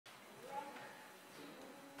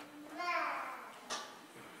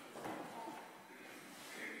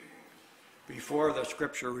Before the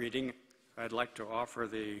scripture reading, I'd like to offer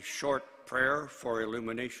the short prayer for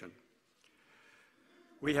illumination.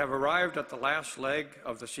 We have arrived at the last leg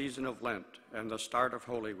of the season of Lent and the start of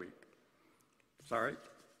Holy Week. Sorry,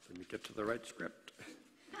 let me get to the right script.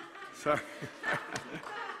 Sorry.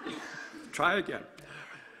 Try again.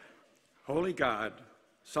 Holy God,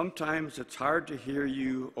 sometimes it's hard to hear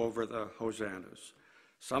you over the hosannas.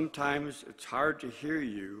 Sometimes it's hard to hear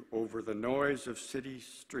you over the noise of city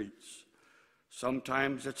streets.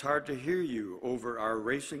 Sometimes it's hard to hear you over our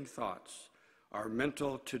racing thoughts, our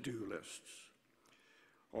mental to-do lists,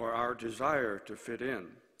 or our desire to fit in.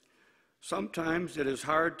 Sometimes it is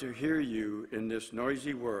hard to hear you in this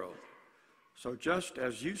noisy world. So just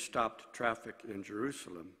as you stopped traffic in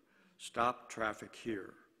Jerusalem, stop traffic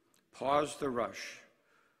here. Pause the rush.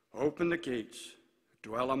 Open the gates.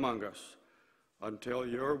 Dwell among us until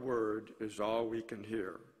your word is all we can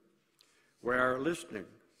hear. We are listening.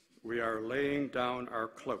 We are laying down our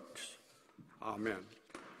cloaks. Amen.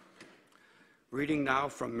 Reading now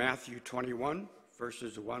from Matthew 21,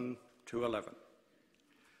 verses 1 to 11.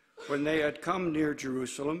 When they had come near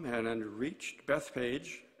Jerusalem and had reached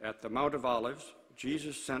Bethphage at the Mount of Olives,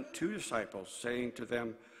 Jesus sent 2 disciples, saying to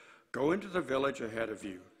them, "Go into the village ahead of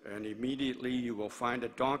you, and immediately you will find a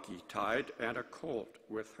donkey tied and a colt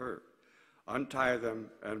with her. Untie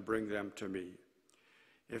them and bring them to me.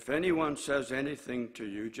 If anyone says anything to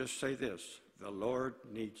you, just say this, 'The Lord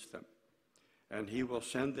needs them,' and he will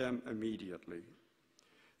send them immediately."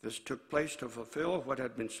 This took place to fulfill what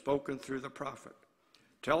had been spoken through the prophet.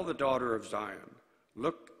 "Tell the daughter of Zion,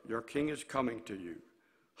 look, your king is coming to you,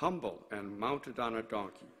 humble and mounted on a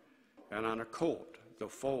donkey, and on a colt, the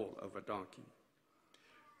foal of a donkey."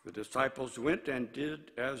 The disciples went and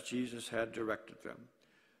did as Jesus had directed them.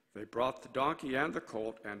 They brought the donkey and the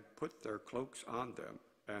colt and put their cloaks on them,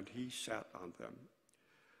 and he sat on them.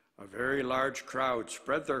 A very large crowd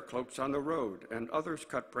spread their cloaks on the road, and others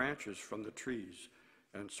cut branches from the trees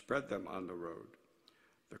and spread them on the road.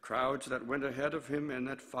 The crowds that went ahead of him and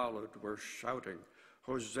that followed were shouting,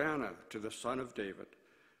 "Hosanna to the Son of David.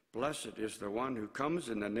 Blessed is the one who comes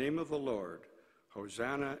in the name of the Lord.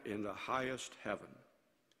 Hosanna in the highest heaven."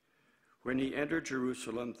 When he entered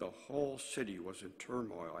Jerusalem, the whole city was in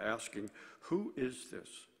turmoil, asking, "Who is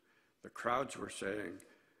this?" The crowds were saying,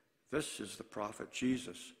 "This is the prophet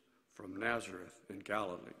Jesus from Nazareth in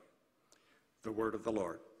Galilee." The word of the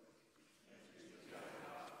Lord.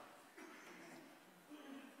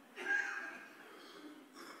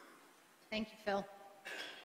 Thank you, Phil.